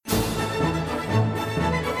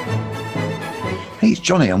Hey, it's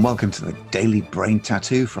Johnny, and welcome to the Daily Brain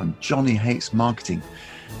Tattoo from Johnny Hates Marketing.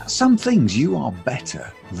 At some things, you are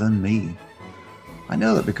better than me. I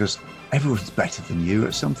know that because everyone's better than you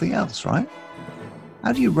at something else, right?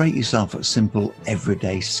 How do you rate yourself at simple,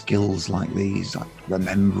 everyday skills like these, like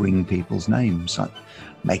remembering people's names, like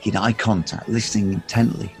making eye contact, listening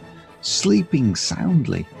intently, sleeping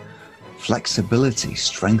soundly, flexibility,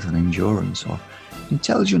 strength and endurance, or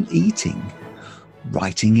intelligent eating,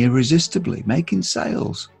 writing irresistibly, making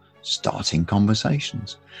sales, starting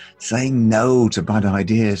conversations, saying no to bad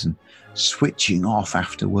ideas and switching off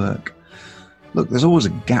after work? Look, there's always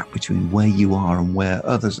a gap between where you are and where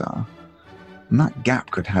others are. And that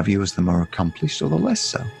gap could have you as the more accomplished or the less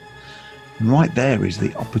so. And right there is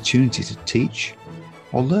the opportunity to teach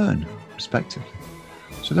or learn, respectively.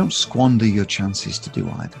 So don't squander your chances to do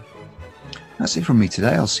either. That's it from me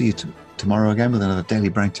today. I'll see you tomorrow again with another Daily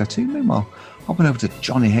Brain Tattoo. Meanwhile, hop on over to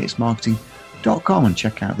johnnyhatesmarketing.com and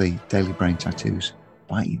check out the Daily Brain Tattoos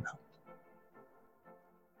by email.